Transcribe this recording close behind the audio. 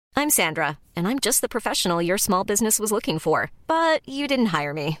I'm Sandra, and I'm just the professional your small business was looking for. But you didn't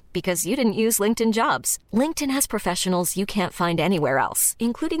hire me because you didn't use LinkedIn Jobs. LinkedIn has professionals you can't find anywhere else,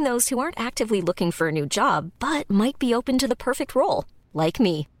 including those who aren't actively looking for a new job, but might be open to the perfect role, like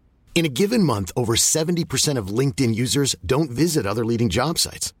me. In a given month, over 70% of LinkedIn users don't visit other leading job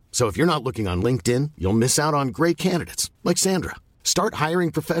sites. So if you're not looking on LinkedIn, you'll miss out on great candidates like Sandra. Start hiring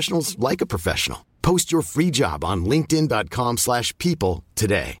professionals like a professional. Post your free job on linkedin.com/people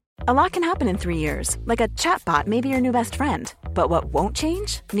today. A lot can happen in 3 years, like a chatbot may be your new best friend. But what won't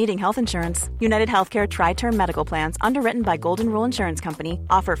change? Needing health insurance. United Healthcare Tri-Term Medical Plans, underwritten by Golden Rule Insurance Company,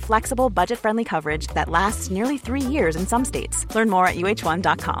 offer flexible, budget-friendly coverage that lasts nearly 3 years in some states. Learn more at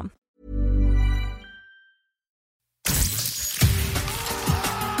uh1.com.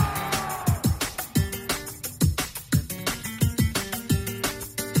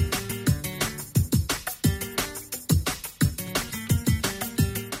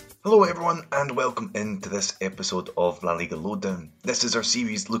 Hello everyone and welcome into this episode of La Liga Lowdown. This is our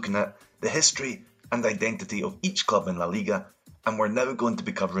series looking at the history and identity of each club in La Liga, and we're now going to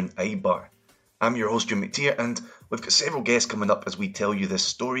be covering Eibar. I'm your host Jim McTeer, and we've got several guests coming up as we tell you this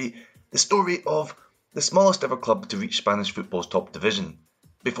story, the story of the smallest ever club to reach Spanish football's top division.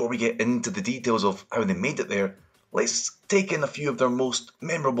 Before we get into the details of how they made it there, let's take in a few of their most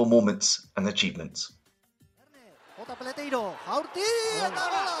memorable moments and achievements. Jota Peleteiro, jaurti eta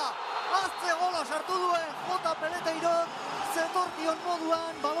gola! Azte gola sartu duen Jota Peleteiro, zetorkion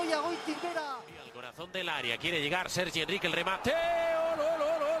moduan, baloia goitik bera. Al corazón del área, quiere llegar Sergi Enrique, el remate.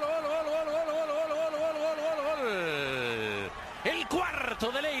 El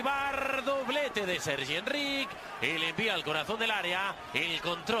cuarto del Eibar, doblete de Sergi Enrique, el envía al corazón del área, el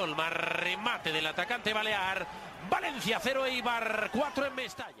control más remate del atacante balear. Valencia 0, Eibar 4 en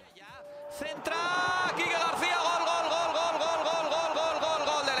Mestalla. Centra, Quique García,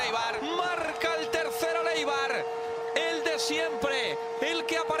 gol del Eibar. Marca el tercero el Eibar, el de siempre, el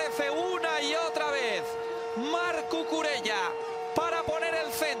que aparece una y otra vez. Marc Cucurella para poner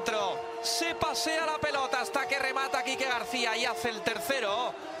el centro. Se pasea la pelota hasta que remata Quique García y hace el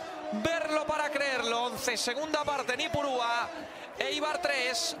tercero. Verlo para creerlo. 11, segunda parte, Nipurúa. Eibar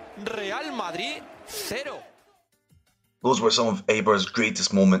 3, Real Madrid 0. Those were some of Eibar's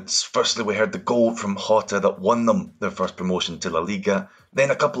greatest moments. Firstly, we heard the goal from Jota that won them their first promotion to La Liga. Then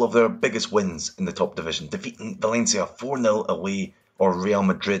a couple of their biggest wins in the top division, defeating Valencia 4-0 away or Real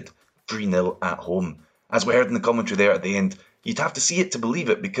Madrid 3-0 at home. As we heard in the commentary there at the end, you'd have to see it to believe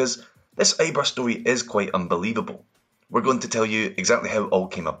it, because this Eibar story is quite unbelievable. We're going to tell you exactly how it all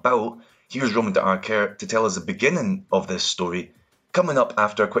came about. Here's Roman de Arquer to tell us the beginning of this story, coming up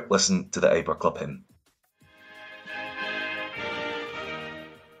after a quick listen to the Eibar club hymn.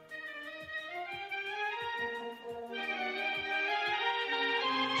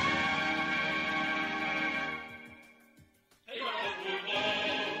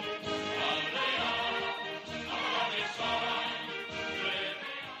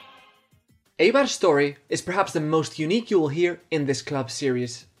 Eibar's story is perhaps the most unique you will hear in this club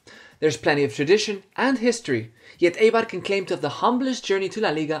series. There's plenty of tradition and history, yet Eibar can claim to have the humblest journey to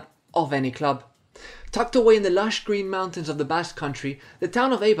La Liga of any club. Tucked away in the lush green mountains of the Basque Country, the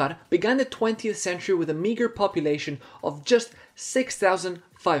town of Eibar began the 20th century with a meagre population of just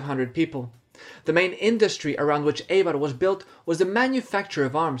 6,500 people. The main industry around which Eibar was built was the manufacture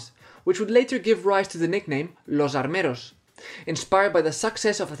of arms, which would later give rise to the nickname Los Armeros. Inspired by the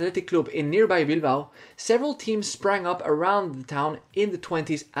success of Athletic Club in nearby Bilbao, several teams sprang up around the town in the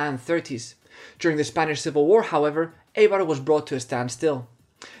 20s and 30s. During the Spanish Civil War, however, Eibar was brought to a standstill.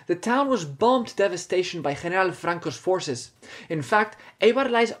 The town was bombed to devastation by General Franco's forces. In fact,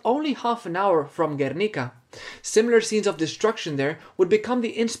 Eibar lies only half an hour from Guernica. Similar scenes of destruction there would become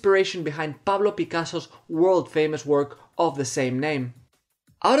the inspiration behind Pablo Picasso's world-famous work of the same name.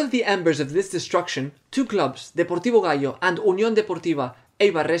 Out of the embers of this destruction, two clubs, Deportivo Gallo and Unión Deportiva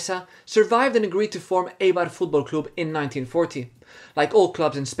Eibarresa, survived and agreed to form Eibar Football Club in 1940. Like all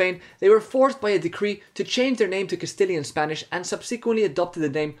clubs in Spain, they were forced by a decree to change their name to Castilian Spanish and subsequently adopted the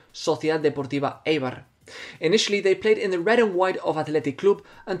name Sociedad Deportiva Eibar. Initially, they played in the red and white of Athletic Club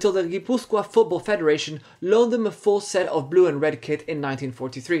until the Guipúzcoa Football Federation loaned them a full set of blue and red kit in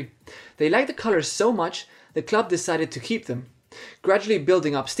 1943. They liked the colours so much, the club decided to keep them. Gradually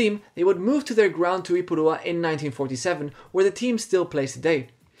building up steam, they would move to their ground to Ipurúa in 1947, where the team still plays today.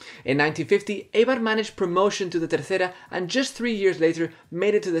 In 1950, Eibar managed promotion to the Tercera and just 3 years later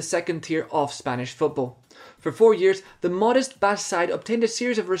made it to the second tier of Spanish football. For 4 years, the modest Basque side obtained a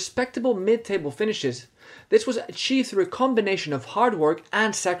series of respectable mid-table finishes. This was achieved through a combination of hard work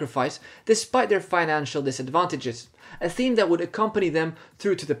and sacrifice despite their financial disadvantages, a theme that would accompany them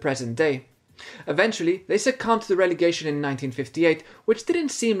through to the present day. Eventually, they succumbed to the relegation in 1958, which didn't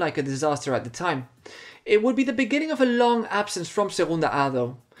seem like a disaster at the time. It would be the beginning of a long absence from Segunda A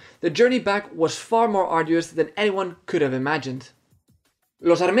though. The journey back was far more arduous than anyone could have imagined.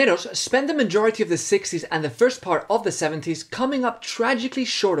 Los Armeros spent the majority of the 60s and the first part of the 70s coming up tragically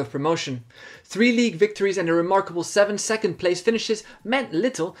short of promotion. 3 league victories and a remarkable 7 second-place finishes meant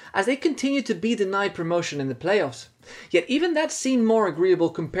little as they continued to be denied promotion in the playoffs. Yet even that seemed more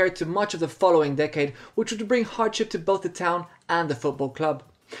agreeable compared to much of the following decade, which would bring hardship to both the town and the football club.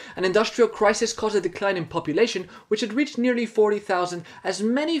 An industrial crisis caused a decline in population, which had reached nearly 40,000 as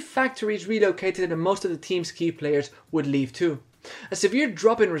many factories relocated and most of the team's key players would leave too. A severe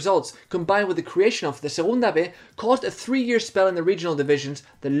drop in results, combined with the creation of the Segunda B, caused a 3-year spell in the regional divisions,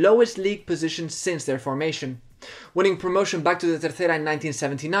 the lowest league position since their formation. Winning promotion back to the Tercera in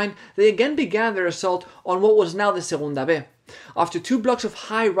 1979, they again began their assault on what was now the Segunda B. After 2 blocks of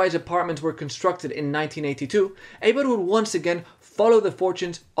high-rise apartments were constructed in 1982, Eibar would once again follow the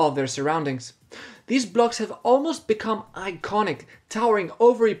fortunes of their surroundings. These blocks have almost become iconic. Towering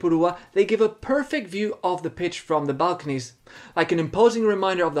over Ipurua, they give a perfect view of the pitch from the balconies. Like an imposing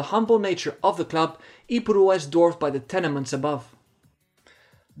reminder of the humble nature of the club, Ipurua is dwarfed by the tenements above.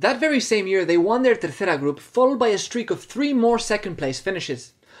 That very same year, they won their Tercera group, followed by a streak of 3 more second-place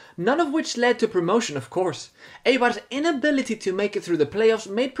finishes. None of which led to promotion, of course. Eibar's inability to make it through the playoffs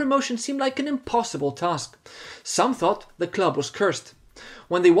made promotion seem like an impossible task. Some thought the club was cursed.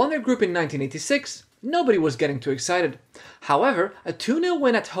 When they won their group in 1986, nobody was getting too excited. However, a 2-0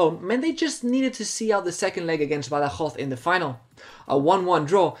 win at home meant they just needed to see out the second leg against Badajoz in the final. A 1-1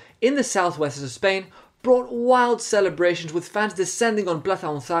 draw in the southwest of Spain brought wild celebrations with fans descending on Plaza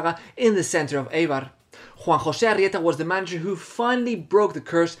Gonzaga in the centre of Eibar. Juan José Arrieta was the manager who finally broke the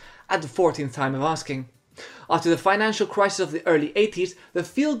curse at the 14th time of asking. After the financial crisis of the early 80s, the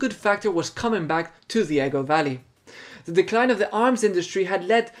feel-good factor was coming back to the Ego Valley. The decline of the arms industry had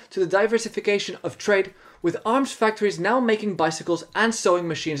led to the diversification of trade, with arms factories now making bicycles and sewing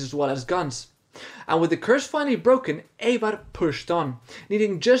machines as well as guns. And with the curse finally broken, Eibar pushed on,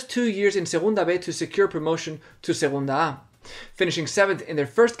 needing just 2 years in Segunda B to secure promotion to Segunda A. Finishing 7th in their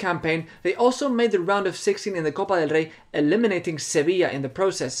first campaign, they also made the round of 16 in the Copa del Rey, eliminating Sevilla in the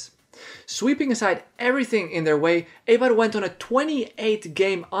process. Sweeping aside everything in their way, Eibar went on a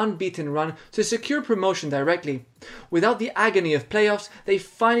 28-game unbeaten run to secure promotion directly. Without the agony of playoffs, they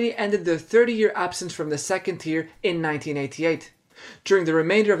finally ended their 30-year absence from the second tier in 1988. During the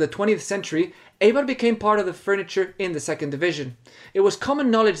remainder of the 20th century, Eibar became part of the furniture in the second division. It was common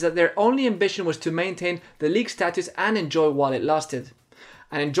knowledge that their only ambition was to maintain the league status and enjoy while it lasted.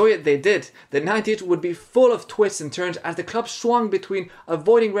 And enjoy it they did. The 90s would be full of twists and turns as the club swung between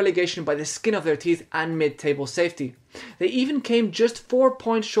avoiding relegation by the skin of their teeth and mid-table safety. They even came just 4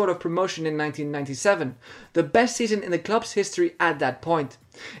 points short of promotion in 1997, the best season in the club's history at that point.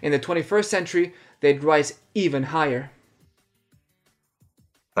 In the 21st century, they'd rise even higher.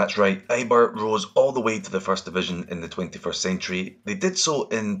 That's right, Eibar rose all the way to the first division in the 21st century. They did so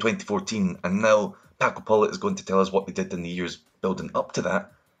in 2014, and now Paco Polit is going to tell us what they did in the years building up to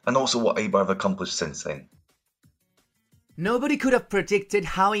that, and also what Eibar have accomplished since then. Nobody could have predicted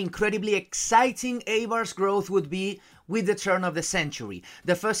how incredibly exciting Eibar's growth would be with the turn of the century.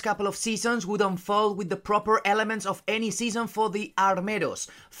 The first couple of seasons would unfold with the proper elements of any season for the Armeros,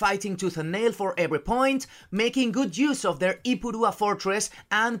 fighting tooth and nail for every point, making good use of their Ipurua fortress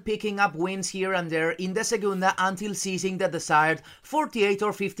and picking up wins here and there in the Segunda until seizing the desired 48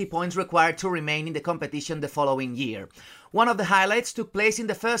 or 50 points required to remain in the competition the following year. One of the highlights took place in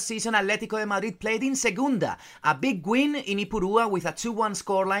the first season Atlético de Madrid played in Segunda. A big win in Ipurua with a 2-1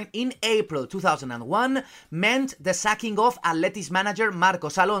 scoreline in April 2001 meant the sacking of Atleti's manager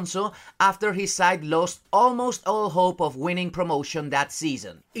Marcos Alonso after his side lost almost all hope of winning promotion that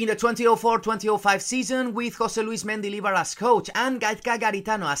season. In the 2004-2005 season, with José Luis Mendilibar as coach and Gaizka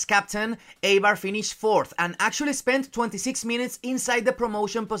Garitano as captain, Eibar finished 4th and actually spent 26 minutes inside the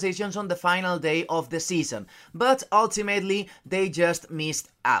promotion positions on the final day of the season. But ultimately, they just missed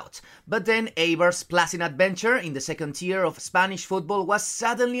out. But then Eibar's placid adventure in the second tier of Spanish football was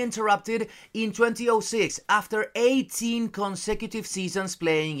suddenly interrupted in 2006 after 18 consecutive seasons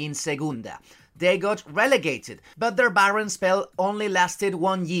playing in Segunda. They got relegated, but their barren spell only lasted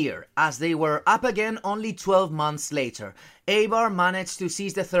 1 year, as they were up again only 12 months later. Eibar managed to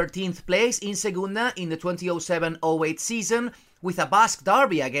seize the 13th place in Segunda in the 2007-08 season, with a Basque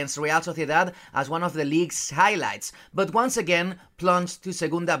derby against Real Sociedad as one of the league's highlights, but once again plunged to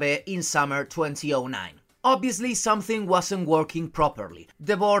Segunda B in summer 2009. Obviously, something wasn't working properly.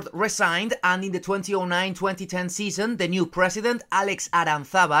 The board resigned, and in the 2009-2010 season, the new president, Alex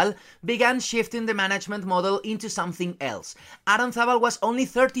Aranzábal, began shifting the management model into something else. Aranzábal was only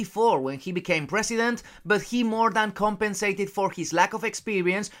 34 when he became president, but he more than compensated for his lack of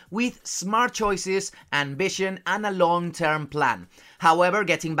experience with smart choices, ambition, and a long-term plan. However,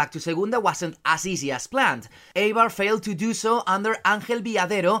 getting back to Segunda wasn't as easy as planned. Eibar failed to do so under Ángel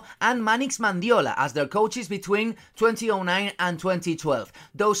Villadero and Manix Mandiola as their coaches between 2009 and 2012.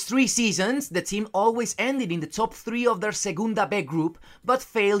 Those 3 seasons, the team always ended in the top 3 of their Segunda B group, but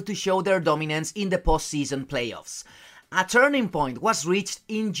failed to show their dominance in the post-season playoffs. A turning point was reached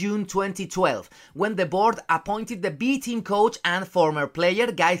in June 2012, when the board appointed the B-team coach and former player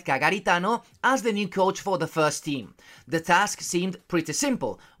Gaizka Garitano as the new coach for the first team. The task seemed pretty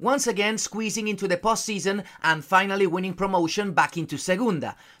simple, once again squeezing into the postseason and finally winning promotion back into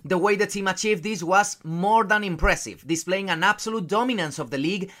Segunda. The way the team achieved this was more than impressive, displaying an absolute dominance of the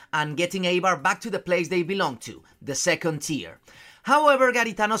league and getting Eibar back to the place they belong to, the second tier. However,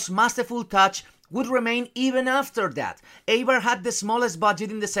 Garitano's masterful touch would remain even after that. Eibar had the smallest budget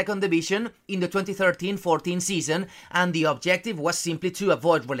in the second division in the 2013-14 season, and the objective was simply to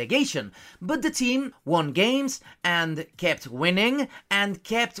avoid relegation. But the team won games and kept winning and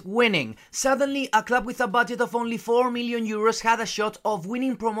kept winning. Suddenly, a club with a budget of only 4 million euros had a shot of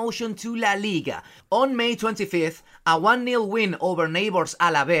winning promotion to La Liga. On May 25th, a 1-0 win over neighbours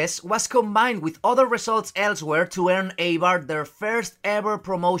Alavés was combined with other results elsewhere to earn Eibar their first ever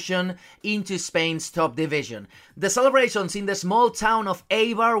promotion into Spain's top division. The celebrations in the small town of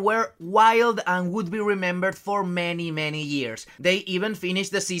Eibar were wild and would be remembered for many, many years. They even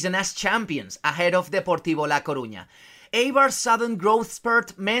finished the season as champions, ahead of Deportivo La Coruña. Eibar's sudden growth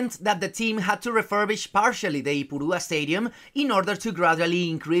spurt meant that the team had to refurbish partially the Ipurua Stadium in order to gradually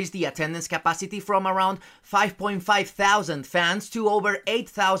increase the attendance capacity from around 5.5 thousand fans to over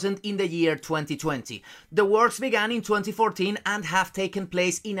 8,000 in the year 2020. The works began in 2014 and have taken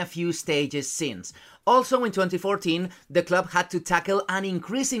place in a few stages since. Also in 2014, the club had to tackle an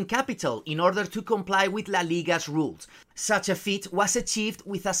increase in capital in order to comply with La Liga's rules. Such a feat was achieved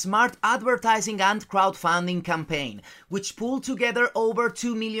with a smart advertising and crowdfunding campaign, which pulled together over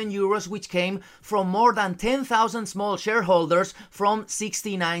 2 million euros, which came from more than 10,000 small shareholders from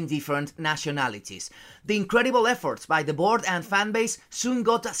 69 different nationalities. The incredible efforts by the board and fanbase soon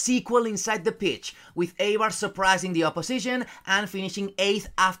got a sequel inside the pitch, with Eibar surprising the opposition and finishing 8th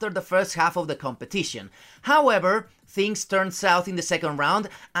after the first half of the competition. However, things turned south in the second round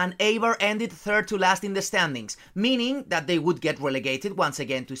and Eibar ended 3rd to last in the standings, meaning that they would get relegated once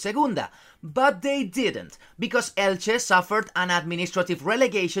again to Segunda. But they didn't, because Elche suffered an administrative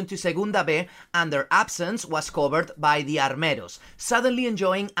relegation to Segunda B and their absence was covered by the Armeros, suddenly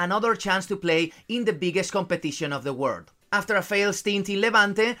enjoying another chance to play in the biggest competition of the world. After a failed stint in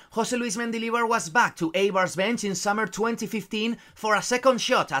Levante, José Luis Mendilibar was back to Eibar's bench in summer 2015 for a second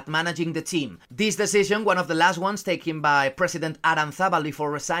shot at managing the team. This decision, one of the last ones taken by President Aranzábal before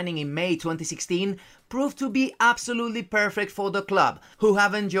resigning in May 2016, proved to be absolutely perfect for the club, who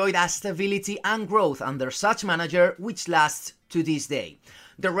have enjoyed a stability and growth under such manager which lasts to this day.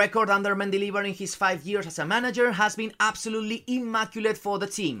 The record under Mendilibar in his 5 years as a manager has been absolutely immaculate for the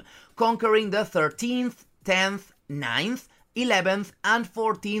team, conquering the 13th, 10th, 9th, 11th and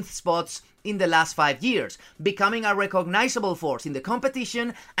 14th spots in the last 5 years, becoming a recognizable force in the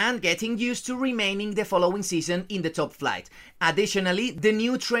competition and getting used to remaining the following season in the top flight. Additionally, the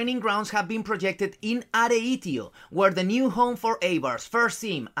new training grounds have been projected in Areitio, where the new home for Eibar's first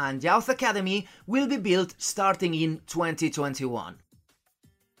team and youth academy will be built starting in 2021.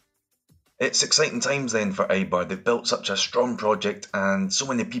 It's exciting times then for Eibar. They've built such a strong project and so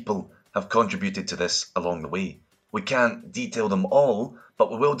many people have contributed to this along the way. We can't detail them all,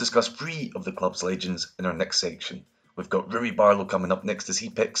 but we will discuss 3 of the club's legends in our next section. We've got Rui Barlow coming up next as he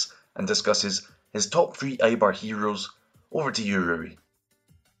picks and discusses his top 3 Eibar heroes. Over to you, Rui.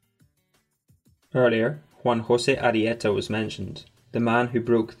 Earlier, Juan José Arrieta was mentioned, the man who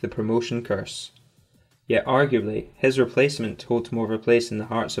broke the promotion curse. Yet arguably, his replacement holds more of a place in the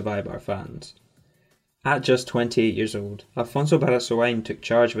hearts of Eibar fans. At just 28 years old, Alfonso Barrasoain took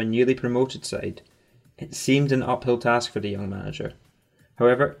charge of a newly promoted side. It seemed an uphill task for the young manager.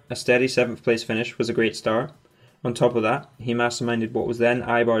 However, a steady 7th place finish was a great start. On top of that, he masterminded what was then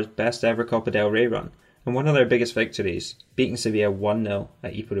Eibar's best ever Copa del Rey run, and one of their biggest victories, beating Sevilla 1-0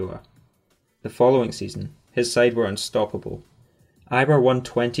 at Ipurua. The following season, his side were unstoppable. Eibar won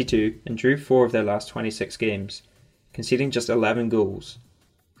 22 and drew 4 of their last 26 games, conceding just 11 goals,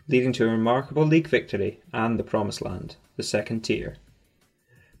 leading to a remarkable league victory and the Promised Land, the second tier.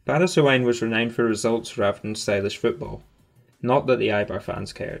 Badasoain was renowned for results rather than stylish football. Not that the Eibar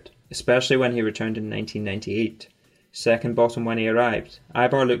fans cared, especially when he returned in 1998. Second bottom when he arrived,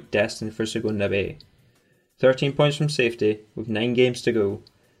 Eibar looked destined for Segunda B. 13 points from safety, with 9 games to go,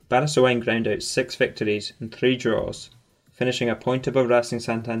 Badasoain ground out 6 victories and 3 draws, finishing a point above Racing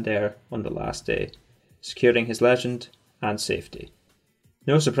Santander on the last day, securing his legend and safety.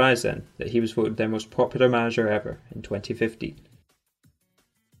 No surprise then that he was voted their most popular manager ever in 2015.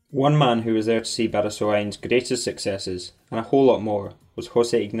 One man who was there to see Badasoain's greatest successes, and a whole lot more, was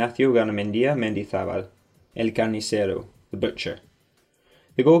José Ignacio Garmendia Mendizábal, El Carnicero, the Butcher.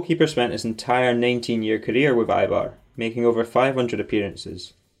 The goalkeeper spent his entire 19-year career with Eibar, making over 500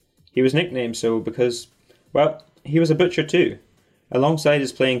 appearances. He was nicknamed so because, well, he was a butcher too. Alongside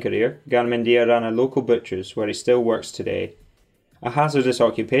his playing career, Garmendia ran a local butcher's where he still works today. A hazardous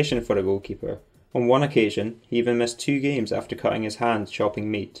occupation for a goalkeeper. On one occasion, he even missed 2 games after cutting his hand chopping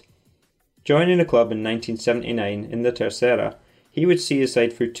meat. Joining the club in 1979 in the Tercera, he would see his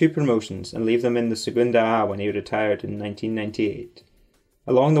side through 2 promotions and leave them in the Segunda A when he retired in 1998.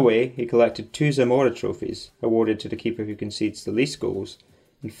 Along the way, he collected 2 Zamora trophies, awarded to the keeper who concedes the least goals,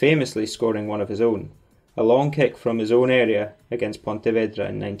 and famously scoring one of his own, a long kick from his own area against Pontevedra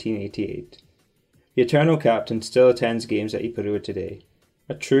in 1988. The eternal captain still attends games at Iparua today,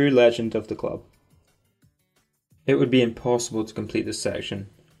 a true legend of the club. It would be impossible to complete this section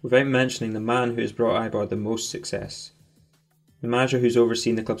without mentioning the man who has brought Eibar the most success. The manager who's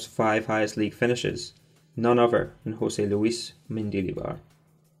overseen the club's 5 highest league finishes, none other than José Luis Mendilibar.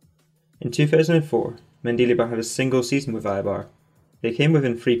 In 2004, Mendilibar had a single season with Eibar. They came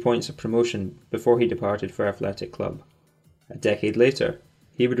within 3 points of promotion before he departed for Athletic Club. A decade later,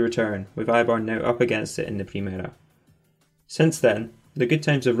 he would return, with Eibar now up against it in the Primera. Since then, the good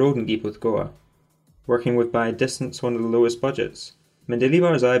times have rolled in Gipuzkoa. Working with by a distance one of the lowest budgets,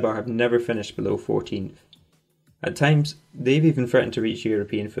 Mendilibar's Eibar have never finished below 14th. At times, they've even threatened to reach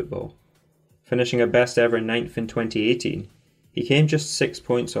European football. Finishing a best ever 9th in 2018, he came just 6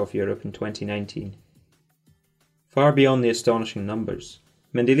 points off Europe in 2019. Far beyond the astonishing numbers,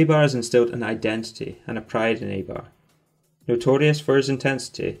 Mendilibar has instilled an identity and a pride in Eibar. Notorious for his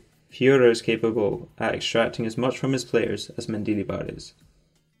intensity, fewer are as capable at extracting as much from his players as Mendilibar is.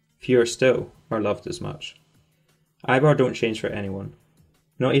 Fewer still are loved as much. Eibar don't change for anyone,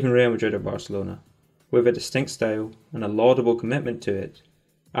 not even Real Madrid or Barcelona. With a distinct style and a laudable commitment to it,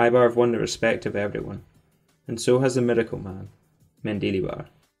 Eibar have won the respect of everyone, and so has the miracle man, Mendilibar.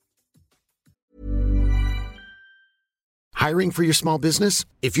 Hiring for your small business?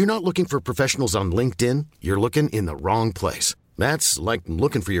 If you're not looking for professionals on LinkedIn, you're looking in the wrong place. That's like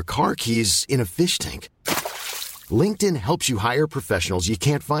looking for your car keys in a fish tank. LinkedIn helps you hire professionals you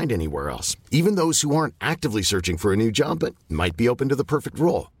can't find anywhere else, even those who aren't actively searching for a new job but might be open to the perfect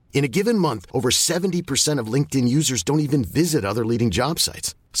role. In a given month, over 70% of LinkedIn users don't even visit other leading job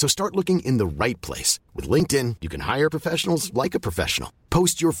sites. So start looking in the right place. With LinkedIn, you can hire professionals like a professional.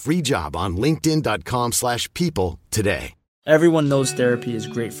 Post your free job on linkedin.com/people today. Everyone knows therapy is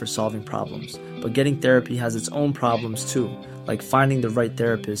great for solving problems, but getting therapy has its own problems too, like finding the right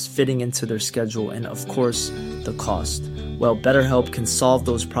therapist, fitting into their schedule, and of course, the cost. Well, BetterHelp can solve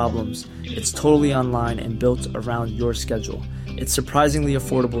those problems. It's totally online and built around your schedule. It's surprisingly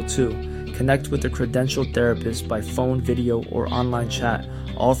affordable too. Connect with a credentialed therapist by phone, video, or online chat,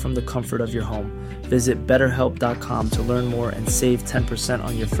 all from the comfort of your home. Visit BetterHelp.com to learn more and save 10%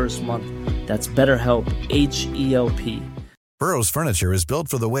 on your first month. That's BetterHelp, H-E-L-P. Burrow's furniture is built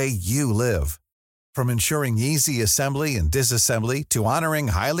for the way you live. From ensuring easy assembly and disassembly to honoring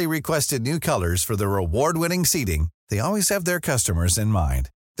highly requested new colors for their award-winning seating, they always have their customers in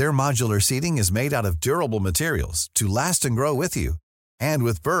mind. Their modular seating is made out of durable materials to last and grow with you. And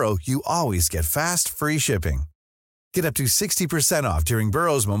with Burrow, you always get fast, free shipping. Get up to 60% off during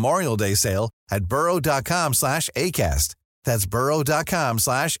Burrow's Memorial Day sale at burrow.com/ACAST. That's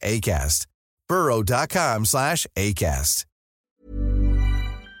burrow.com/ACAST. burrow.com/ACAST.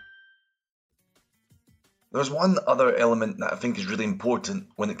 There's one other element that I think is really important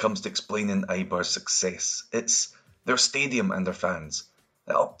when it comes to explaining Eibar's success. It's their stadium and their fans.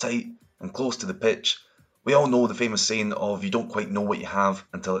 They're uptight and close to the pitch. We all know the famous saying of you don't quite know what you have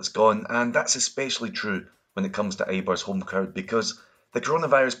until it's gone, and that's especially true when it comes to Eibar's home crowd because the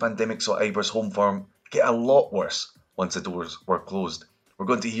coronavirus pandemic saw Eibar's home form get a lot worse once the doors were closed. We're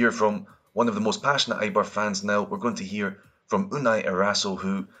going to hear from one of the most passionate Eibar fans now. We're going to hear from Unai Eraso,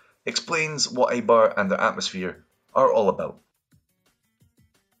 who explains what Eibar and their atmosphere are all about.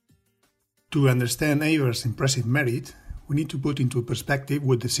 To understand Eibar's impressive merit, we need to put into perspective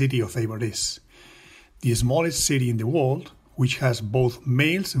what the city of Eibar is. The smallest city in the world, which has both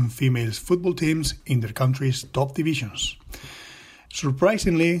males and females football teams in their country's top divisions.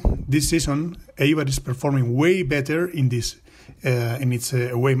 Surprisingly, this season, Eibar is performing way better in its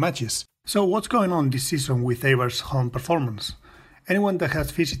away matches. So what's going on this season with Eibar's home performance? Anyone that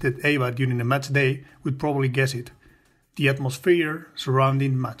has visited Eibar during a match day would probably guess it. The atmosphere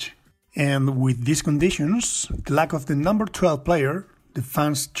surrounding the match. And with these conditions, the lack of the number 12 player, the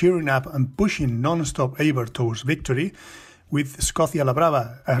fans cheering up and pushing non-stop Eibar towards victory, with Scotia La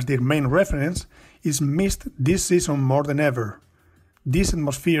Brava as their main reference, is missed this season more than ever. This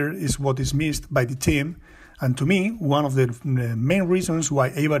atmosphere is what is missed by the team, and to me, one of the main reasons why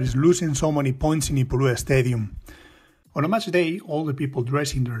Eibar is losing so many points in Ipurua Stadium. On a match day, all the people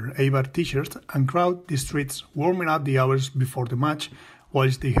dress in their Eibar t-shirts and crowd the streets, warming up the hours before the match,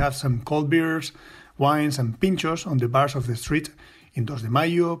 whilst they have some cold beers, wines and pinchos on the bars of the street in 2 de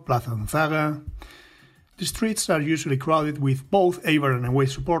Mayo, Plaza Gonzaga. The streets are usually crowded with both Eibar and away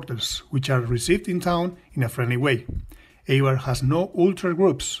supporters, which are received in town in a friendly way. Eibar has no ultra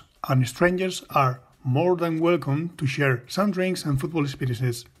groups, and strangers are more than welcome to share some drinks and football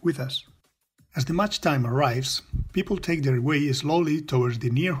experiences with us. As the match time arrives, people take their way slowly towards the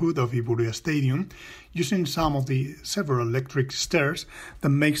neighborhood of Ipurua Stadium, using some of the several electric stairs that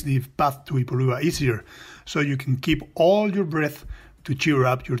makes the path to Ipurua easier, so you can keep all your breath to cheer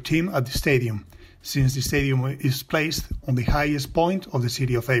up your team at the stadium, since the stadium is placed on the highest point of the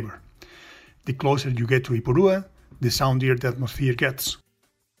city of Eibar. The closer you get to Ipurua, the soundier the atmosphere gets.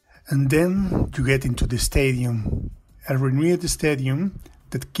 And then you get into the stadium, a renewed stadium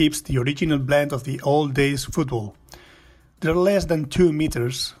that keeps the original blend of the old days football. There are less than 2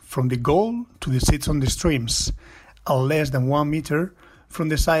 meters from the goal to the seats on the streams, and less than 1 meter from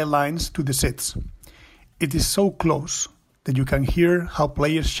the sidelines to the seats. It is so close that you can hear how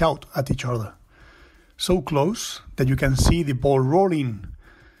players shout at each other. So close that you can see the ball rolling.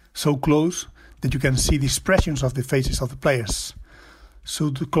 So close that you can see the expressions of the faces of the players.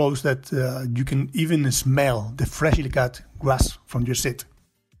 So close that you can even smell the freshly cut grass from your seat.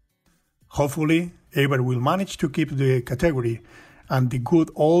 Hopefully, Eibar will manage to keep the category, and the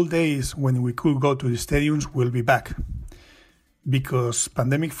good old days when we could go to the stadiums will be back. Because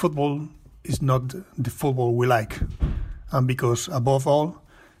pandemic football is not the football we like, and because, above all,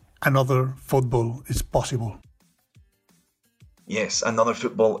 another football is possible. Yes, another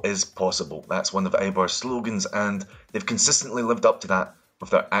football is possible. That's one of Eibar's slogans, and they've consistently lived up to that with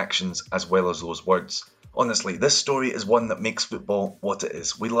their actions as well as those words. Honestly, this story is one that makes football what it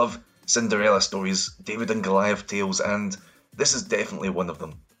is. We love Cinderella stories, David and Goliath tales, and this is definitely one of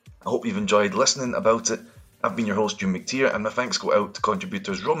them. I hope you've enjoyed listening about it. I've been your host, June McTeer, and my thanks go out to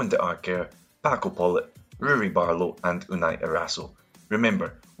contributors Roman de Arquer, Paco Pollitt, Ruri Barlow, and Unai Eraso.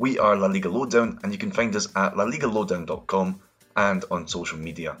 Remember, we are La Liga Lowdown, and you can find us at laligalowdown.com and on social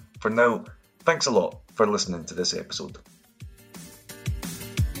media. For now, thanks a lot for listening to this episode.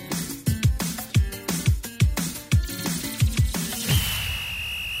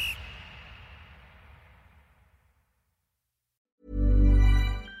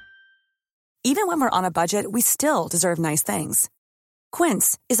 Even when we're on a budget, we still deserve nice things.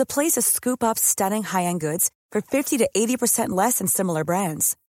 Quince is a place to scoop up stunning high-end goods for 50 to 80% less than similar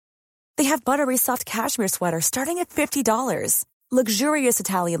brands. They have buttery soft cashmere sweaters starting at $50, luxurious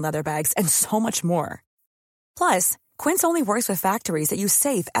Italian leather bags, and so much more. Plus, Quince only works with factories that use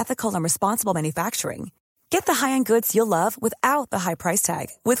safe, ethical, and responsible manufacturing. Get the high-end goods you'll love without the high price tag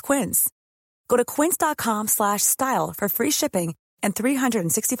with Quince. Go to quince.com/style for free shipping and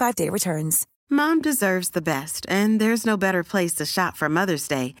 365-day returns. Mom deserves the best, and there's no better place to shop for Mother's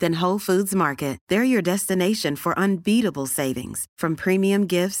Day than Whole Foods Market. They're your destination for unbeatable savings, from premium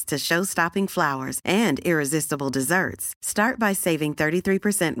gifts to show-stopping flowers and irresistible desserts. Start by saving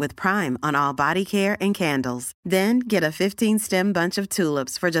 33% with Prime on all body care and candles. Then get a 15-stem bunch of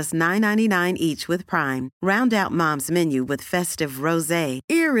tulips for just $9.99 each with Prime. Round out Mom's menu with festive rosé,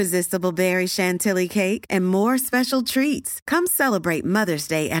 irresistible berry chantilly cake, and more special treats. Come celebrate Mother's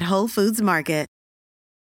Day at Whole Foods Market.